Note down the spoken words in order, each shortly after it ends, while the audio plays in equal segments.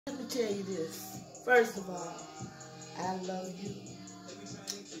tell you this. First of all, I love you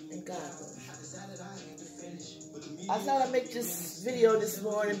and God loves you. I thought I'd make this video this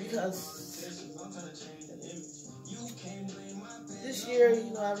morning because this year,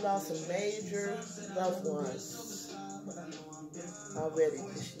 you know, I've lost some major loved ones already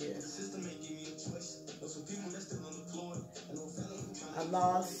this year. I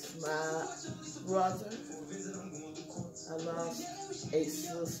lost my brother. I lost a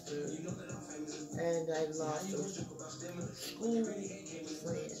sister. And I lost a school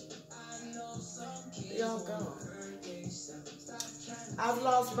friend. They all gone. I've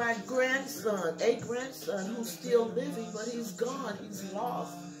lost my grandson, a grandson who's still living, but he's gone. He's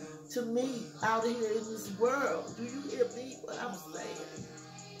lost to me out here in this world. Do you hear me? What I'm saying?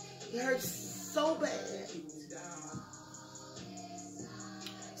 It hurts so bad.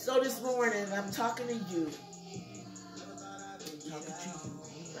 So this morning, I'm talking to you. I'm talking to you,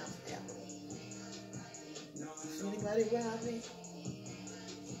 my family. See anybody around me?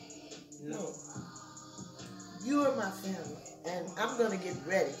 No. You are my family, and I'm going to get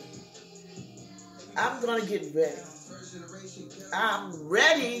ready. I'm going to get ready. I'm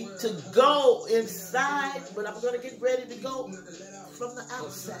ready to go inside, but I'm going to get ready to go from the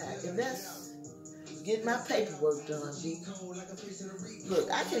outside, and that's get my paperwork done.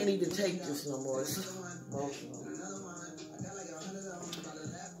 Look, I can't even take this no more. It's emotional.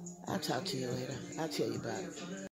 I'll talk to you later. I'll tell you about it.